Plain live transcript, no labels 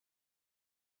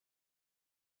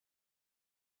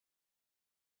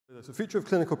So the future of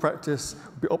clinical practice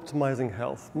will be optimizing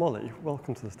health. Molly,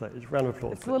 welcome to the stage. Round of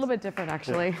applause. It's a little bit different,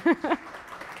 actually. Yeah.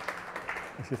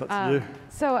 Let's see if that's you.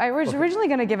 So I was originally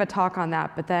going to give a talk on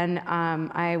that, but then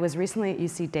I was recently at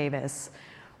UC Davis,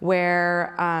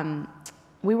 where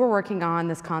we were working on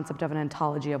this concept of an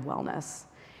ontology of wellness.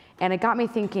 And it got me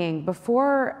thinking,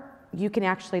 before you can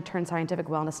actually turn scientific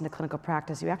wellness into clinical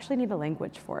practice, you actually need a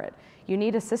language for it. You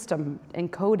need a system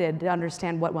encoded to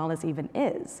understand what wellness even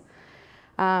is.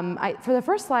 For the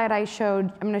first slide I'm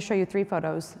going to show you 3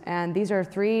 photos, and these are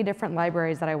 3 different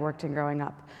libraries that I worked in growing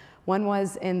up. One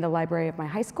was in the library of my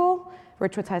high school,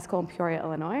 Richwoods High School in Peoria,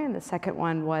 Illinois, and the second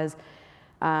one was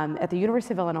at the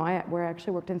University of Illinois, where I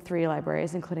actually worked in 3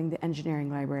 libraries, including the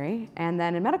engineering library. And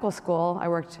then in medical school, I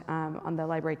worked on the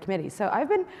library committee. So I've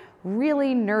been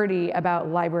really nerdy about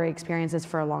library experiences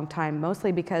for a long time,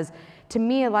 mostly because to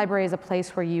me, a library is a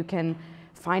place where you can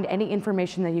find any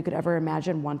information that you could ever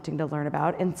imagine wanting to learn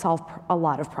about and solve a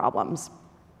lot of problems.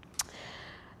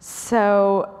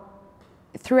 So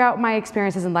throughout my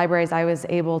experiences in libraries, I was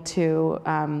able to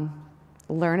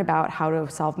learn about how to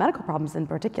solve medical problems in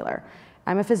particular.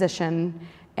 I'm a physician,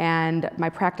 and my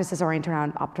practice is oriented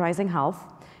around optimizing health,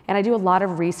 and I do a lot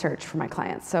of research for my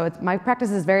clients. So my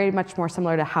practice is very much more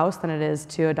similar to house than it is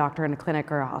to a doctor in a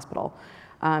clinic or a hospital.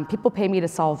 People pay me to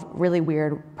solve really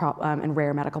weird and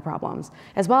rare medical problems,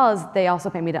 as well as they also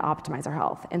pay me to optimize our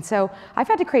health. And so I've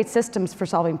had to create systems for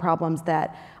solving problems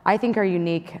that I think are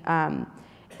unique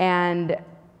and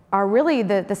are really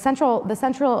the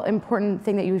central important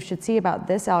thing that you should see about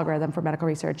this algorithm for medical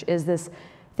research is this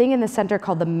thing in the center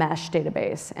called the MESH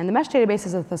database. And the MESH database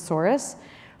is a thesaurus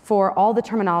for all the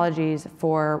terminologies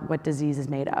for what disease is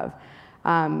made of.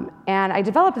 And I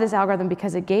developed this algorithm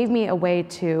because it gave me a way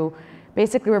to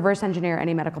basically reverse engineer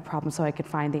any medical problem so I could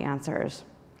find the answers.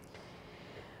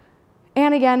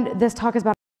 And again, this talk is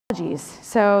about ontologies.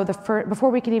 So before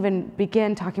we can even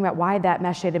begin talking about why that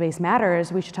MESH database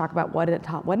matters, we should talk about what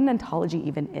an ontology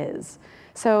even is.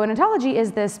 So an ontology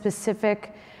is this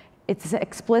specific, it's an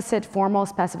explicit formal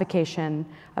specification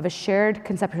of a shared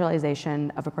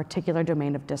conceptualization of a particular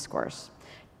domain of discourse.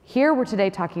 Here we're today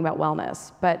talking about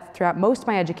wellness, but throughout most of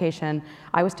my education,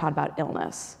 I was taught about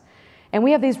illness. And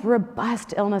we have these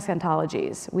robust illness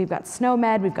ontologies. We've got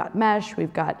SNOMED, we've got MESH,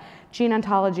 we've got gene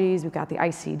ontologies, we've got the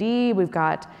ICD, we've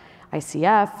got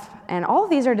ICF, and all of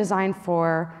these are designed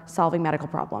for solving medical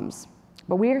problems.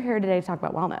 But we are here today to talk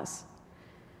about wellness.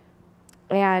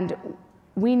 And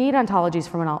we need ontologies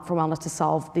for wellness to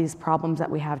solve these problems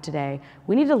that we have today.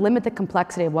 We need to limit the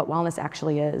complexity of what wellness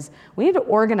actually is. We need to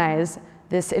organize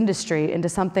this industry into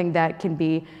something that can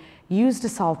be used to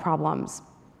solve problems.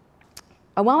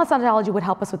 A wellness ontology would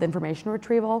help us with information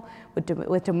retrieval,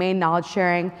 with domain knowledge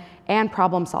sharing, and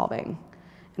problem solving.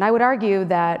 And I would argue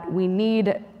that we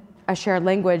need a shared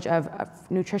language of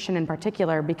nutrition in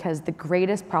particular because the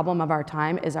greatest problem of our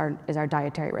time is our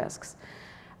dietary risks.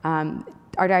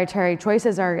 Our dietary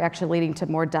choices are actually leading to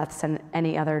more deaths than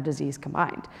any other disease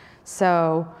combined.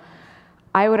 So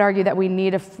I would argue that we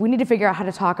need to figure out how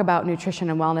to talk about nutrition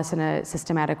and wellness in a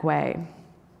systematic way.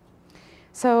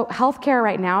 So healthcare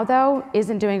right now, though,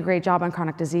 isn't doing a great job on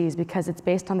chronic disease because it's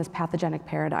based on this pathogenic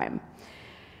paradigm.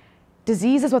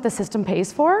 Disease is what the system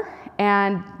pays for,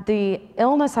 and the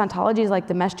illness ontologies like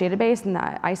the MESH database and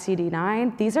the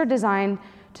ICD-9, these are designed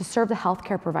to serve the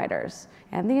healthcare providers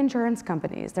and the insurance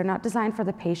companies. They're not designed for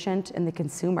the patient and the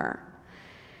consumer.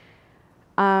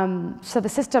 So the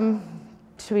system,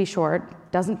 to be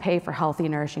short, doesn't pay for healthy,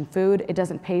 nourishing food. It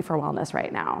doesn't pay for wellness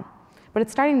right now, but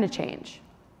it's starting to change.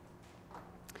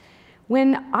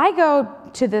 When I go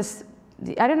to this,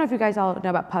 I don't know if you guys all know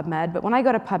about PubMed, but when I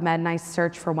go to PubMed and I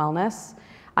search for wellness,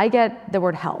 I get the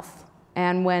word health.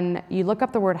 And when you look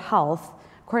up the word health,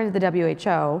 according to the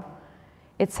WHO,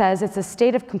 it says it's a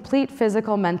state of complete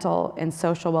physical, mental, and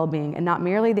social well-being, and not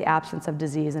merely the absence of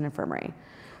disease and infirmary.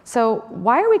 So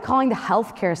why are we calling the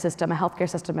healthcare system a healthcare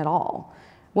system at all?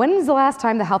 When was the last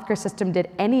time the healthcare system did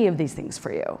any of these things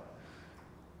for you?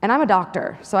 And I'm a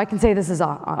doctor, so I can say this is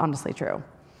honestly true.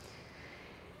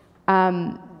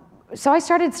 So I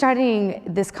started studying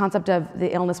this concept of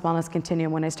the illness-wellness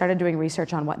continuum when I started doing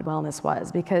research on what wellness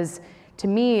was, because to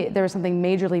me, there was something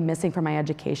majorly missing from my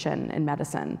education in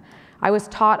medicine. I was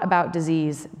taught about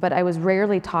disease, but I was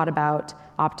rarely taught about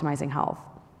optimizing health.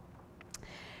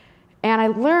 And I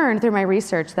learned through my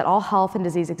research that all health and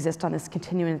disease exist on this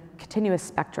continuous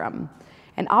spectrum.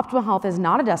 And optimal health is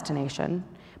not a destination,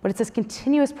 but it's this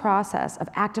continuous process of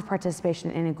active participation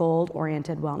in a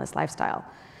goal-oriented wellness lifestyle.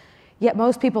 Yet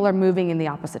most people are moving in the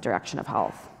opposite direction of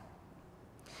health.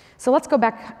 So let's go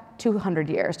back 200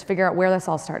 years to figure out where this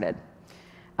all started.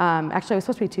 Actually, it was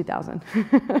supposed to be 2000.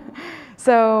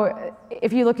 So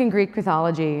if you look in Greek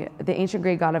mythology, the ancient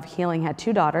Greek god of healing had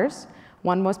two daughters.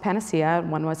 One was Panacea,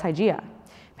 and one was Hygeia.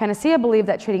 Panacea believed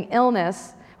that treating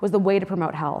illness was the way to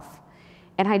promote health.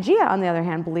 And Hygeia, on the other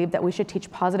hand, believed that we should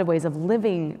teach positive ways of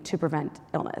living to prevent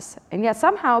illness. And yet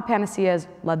somehow Panacea's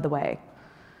led the way.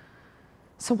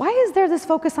 So why is there this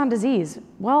focus on disease?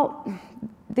 Well,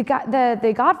 the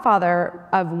godfather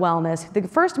of wellness, the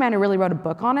first man who really wrote a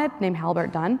book on it, named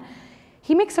Halbert Dunn,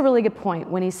 he makes a really good point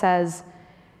when he says,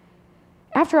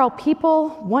 after all,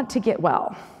 people want to get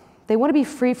well. They want to be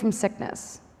free from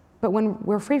sickness. But when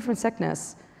we're free from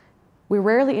sickness, we're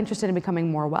rarely interested in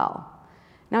becoming more well.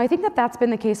 Now, I think that that's been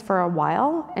the case for a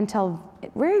while until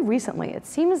very recently. It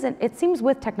seems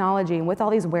with technology and with all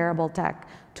these wearable tech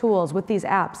tools, with these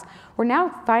apps, we're now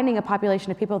finding a population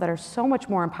of people that are so much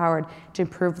more empowered to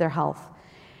improve their health.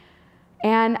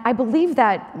 And I believe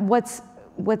that what's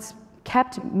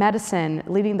kept medicine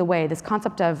leading the way, this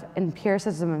concept of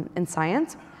empiricism in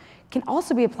science, can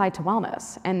also be applied to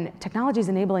wellness. And technology is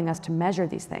enabling us to measure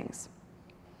these things.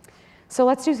 So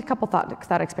let's do a couple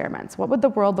thought experiments. What would the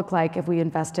world look like if we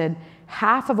invested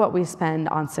half of what we spend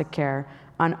on sick care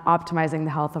on optimizing the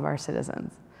health of our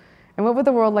citizens? And what would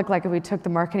the world look like if we took the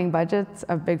marketing budgets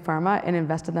of Big Pharma and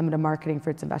invested them into marketing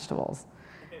fruits and vegetables?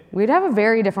 We'd have a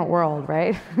very different world,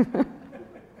 right?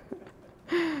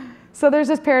 So there's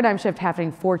this paradigm shift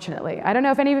happening, fortunately. I don't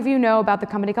know if any of you know about the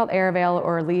company called Airvale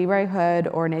or Leroy Hood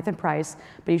or Nathan Price,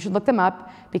 but you should look them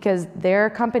up because their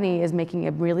company is making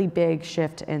a really big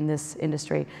shift in this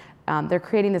industry. They're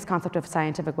creating this concept of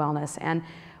scientific wellness. And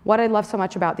what I love so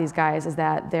much about these guys is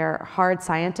that they're hard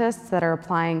scientists that are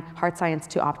applying hard science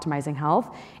to optimizing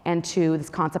health and to this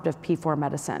concept of P4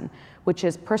 medicine, which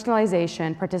is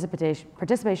personalization,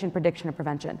 participation, prediction, and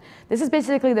prevention. This is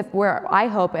basically where I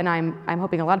hope, and I'm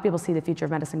hoping a lot of people see the future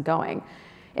of medicine going.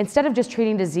 Instead of just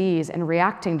treating disease and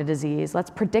reacting to disease, let's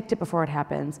predict it before it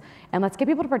happens, and let's get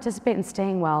people to participate in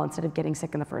staying well instead of getting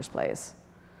sick in the first place.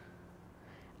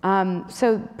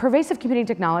 So pervasive computing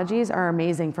technologies are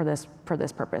amazing for this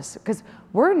purpose, because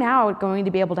we're now going to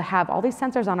be able to have all these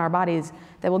sensors on our bodies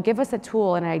that will give us a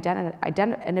tool and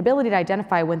an ability to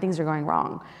identify when things are going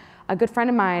wrong. A good friend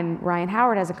of mine, Ryan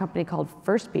Howard, has a company called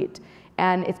FirstBeat,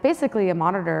 and it's basically a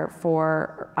monitor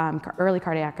for early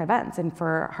cardiac events and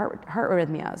for heart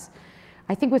arrhythmias.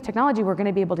 I think with technology, we're going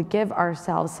to be able to give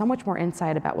ourselves so much more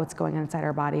insight about what's going on inside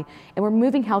our body, and we're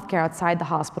moving healthcare outside the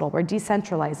hospital. We're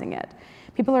decentralizing it.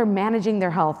 People are managing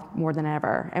their health more than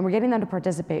ever, and we're getting them to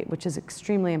participate, which is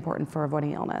extremely important for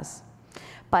avoiding illness.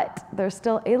 But there's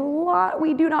still a lot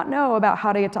we do not know about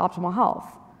how to get to optimal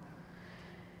health.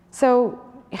 So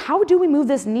how do we move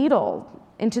this needle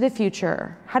into the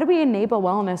future? How do we enable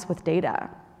wellness with data?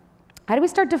 How do we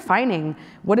start defining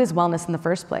what is wellness in the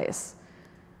first place?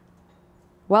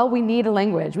 Well, we need a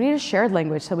language. We need a shared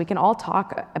language so we can all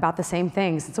talk about the same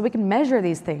things, and so we can measure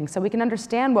these things, so we can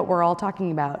understand what we're all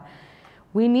talking about.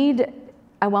 We need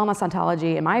a wellness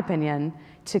ontology, in my opinion,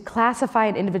 to classify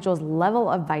an individual's level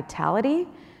of vitality,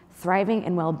 thriving,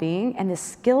 and well-being, and the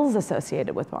skills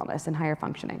associated with wellness and higher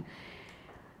functioning,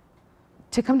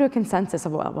 to come to a consensus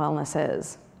of what wellness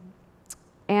is.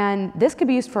 And this could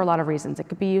be used for a lot of reasons. It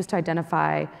could be used to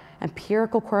identify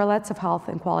empirical correlates of health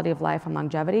and quality of life and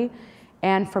longevity,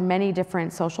 and for many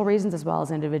different social reasons as well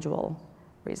as individual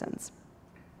reasons.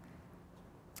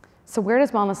 So where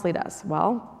does wellness lead us?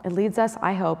 Well, it leads us,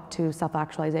 I hope, to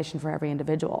self-actualization for every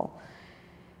individual.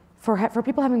 For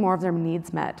people having more of their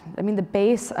needs met. I mean, the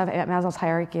base of Maslow's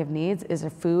hierarchy of needs is their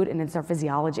food and it's their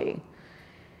physiology.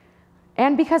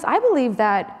 And because I believe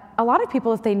that a lot of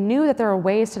people, if they knew that there are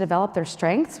ways to develop their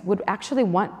strengths, would actually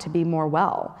want to be more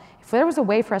well. If there was a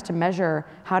way for us to measure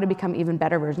how to become even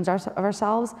better versions of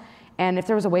ourselves, and if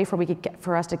there was a way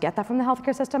for us to get that from the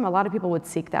healthcare system, a lot of people would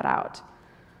seek that out.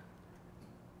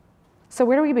 So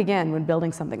where do we begin when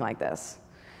building something like this?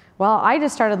 Well, I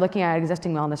just started looking at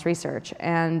existing wellness research,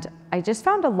 and I just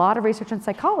found a lot of research in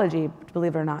psychology,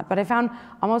 believe it or not, but I found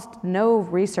almost no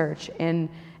research in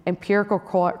empirical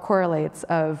correlates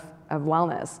of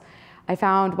wellness. I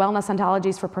found wellness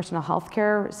ontologies for personal health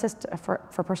care,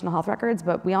 for personal health records,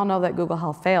 but we all know that Google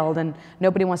Health failed, and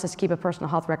nobody wants us to keep a personal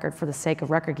health record for the sake of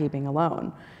record keeping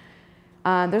alone.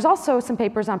 There's also some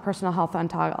papers on personal health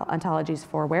ontologies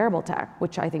for wearable tech,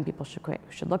 which I think people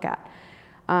should look at.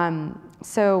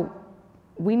 So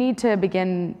we need to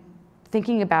begin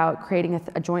thinking about creating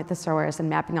a joint thesaurus and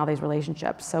mapping all these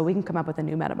relationships so we can come up with a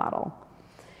new meta model.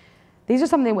 These are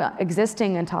some of the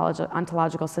existing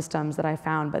ontological systems that I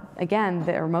found, but again,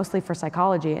 they're mostly for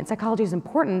psychology, and psychology is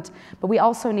important, but we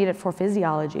also need it for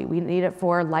physiology. We need it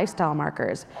for lifestyle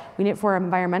markers. We need it for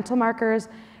environmental markers,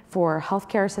 for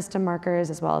healthcare system markers,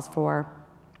 as well as for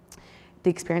the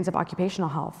experience of occupational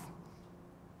health.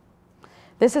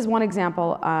 This is one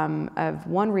example of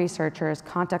one researcher's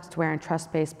context-aware and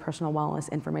trust-based personal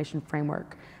wellness information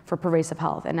framework for pervasive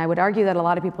health. And I would argue that a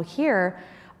lot of people here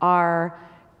are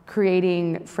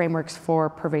creating frameworks for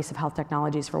pervasive health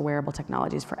technologies, for wearable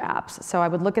technologies, for apps. So I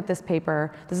would look at this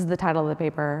paper. This is the title of the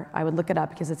paper. I would look it up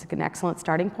because it's an excellent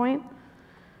starting point.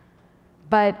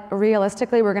 But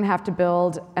realistically, we're going to have to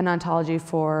build an ontology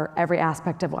for every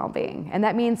aspect of well-being. And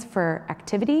that means for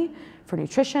activity, for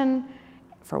nutrition,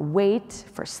 for weight,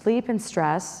 for sleep and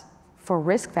stress, for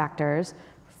risk factors,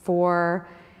 for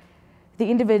the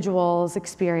individual's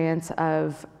experience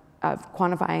of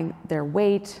quantifying their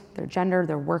weight, their gender,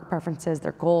 their work preferences,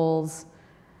 their goals,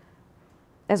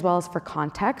 as well as for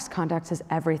context. Context is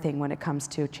everything when it comes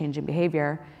to changing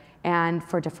behavior, and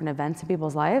for different events in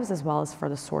people's lives, as well as for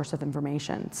the source of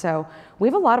information. So we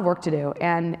have a lot of work to do,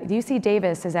 and UC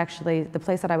Davis is actually the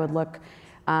place that I would look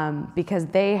because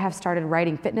they have started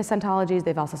writing fitness ontologies.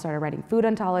 They've also started writing food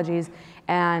ontologies,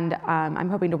 and I'm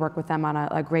hoping to work with them on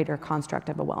a greater construct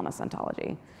of a wellness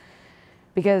ontology,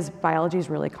 because biology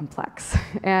is really complex.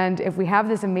 And if we have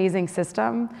this amazing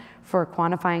system for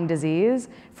quantifying disease,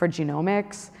 for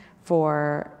genomics,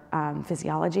 for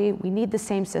physiology, we need the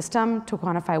same system to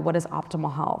quantify what is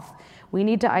optimal health. We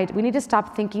need to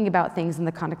stop thinking about things in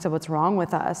the context of what's wrong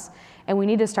with us, and we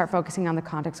need to start focusing on the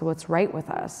context of what's right with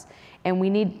us. And we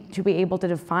need to be able to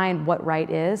define what right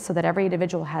is so that every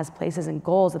individual has places and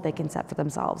goals that they can set for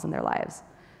themselves in their lives.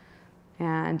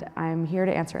 And I'm here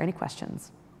to answer any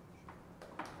questions.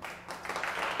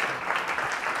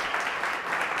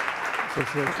 Go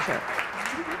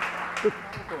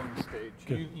on the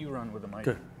stage. You run with the mic.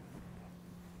 Good.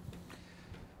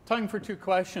 Time for 2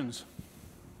 questions.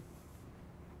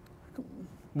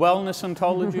 Wellness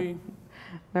ontology.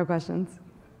 No questions.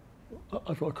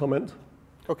 I've got a comment.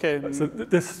 Okay. So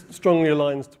this strongly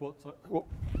aligns to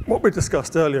what we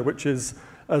discussed earlier, which is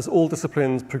as all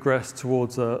disciplines progress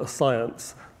towards a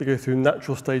science, they go through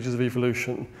natural stages of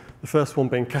evolution. The first one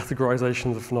being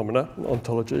categorizations of phenomena,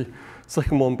 ontology.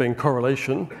 Second one being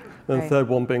correlation, and the third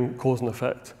one being cause and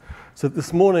effect. So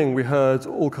this morning we heard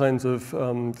all kinds of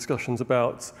discussions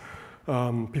about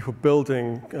people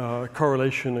building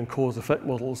correlation and cause-effect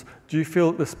models. Do you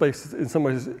feel that this space, in some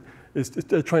ways, is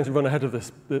trying to run ahead of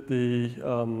this?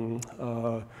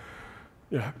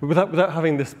 Without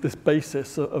having this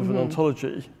basis of an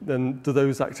ontology, then do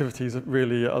those activities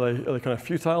really are they kind of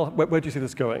futile? Where do you see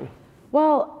this going?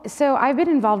 Well, so I've been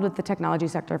involved with the technology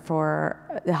sector,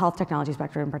 for the health technology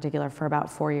sector in particular, for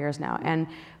about 4 years now. And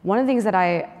one of the things that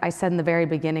I said in the very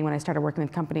beginning when I started working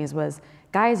with companies was,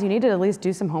 guys, you need to at least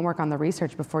do some homework on the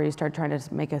research before you start trying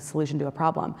to make a solution to a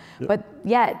problem. Yep. But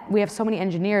yet, we have so many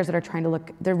engineers that are trying to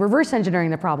they're reverse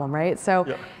engineering the problem, right? So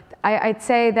yep. I'd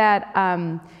say that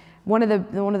one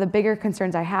of the bigger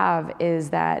concerns I have is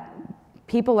that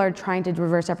people are trying to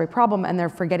reverse every problem and they're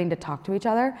forgetting to talk to each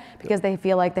other because they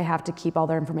feel like they have to keep all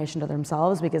their information to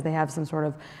themselves because they have some sort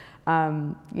of,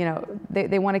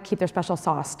 they want to keep their special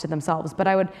sauce to themselves. But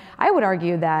I would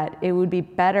argue that it would be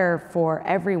better for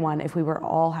everyone if we were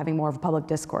all having more of a public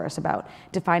discourse about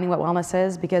defining what wellness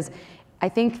is, because I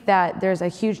think that there's a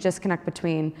huge disconnect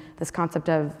between this concept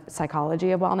of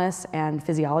psychology of wellness and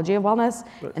physiology of wellness,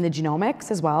 right, and the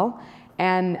genomics as well.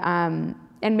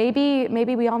 And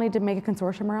maybe we all need to make a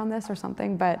consortium around this or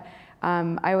something, but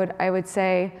I would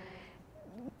say,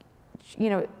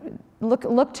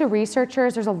 look to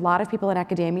researchers. There's a lot of people in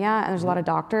academia and there's a lot of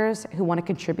doctors who want to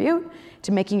contribute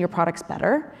to making your products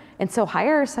better. And so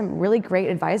hire some really great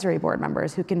advisory board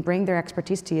members who can bring their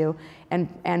expertise to you,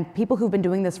 and people who've been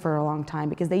doing this for a long time,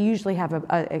 because they usually have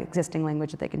an existing language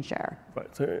that they can share.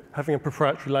 Right, so having a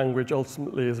proprietary language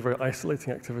ultimately is a very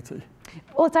isolating activity.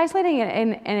 Well, it's isolating,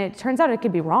 and it turns out it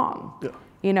could be wrong. Yeah.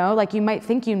 Like you might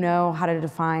think you know how to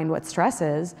define what stress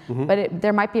is, but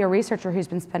there might be a researcher who's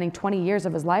been spending 20 years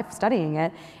of his life studying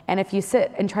it, and if you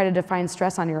sit and try to define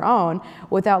stress on your own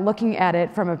without looking at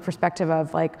it from a perspective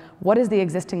of what is the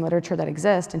existing literature that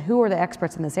exists and who are the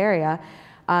experts in this area,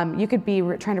 you could be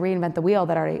trying to reinvent the wheel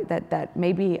that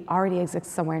maybe already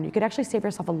exists somewhere, and you could actually save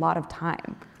yourself a lot of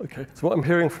time. Okay, so what I'm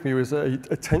hearing from you is a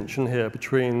tension here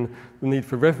between the need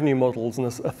for revenue models and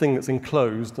a thing that's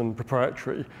enclosed and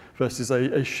proprietary versus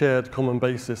a shared common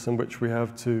basis in which we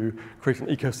have to create an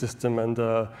ecosystem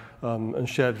and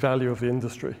shared value of the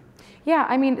industry. Yeah,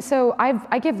 I mean, so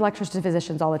I give lectures to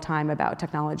physicians all the time about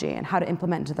technology and how to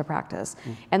implement into the practice.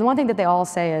 And the one thing that they all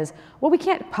say is, well, we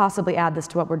can't possibly add this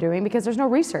to what we're doing because there's no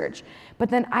research. But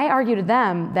then I argue to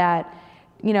them that,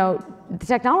 you know, the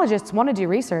technologists want to do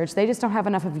research, they just don't have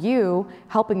enough of you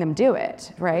helping them do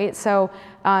it, right? So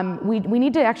we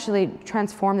need to actually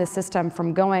transform the system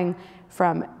from going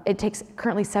from, it takes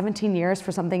currently 17 years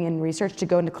for something in research to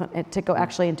go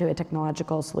actually into a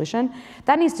technological solution.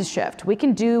 That needs to shift. We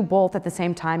can do both at the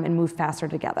same time and move faster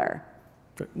together.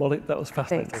 Great. Molly, that was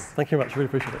fascinating. Thanks. Thank you very much, really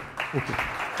appreciate it.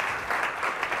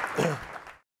 Thank you.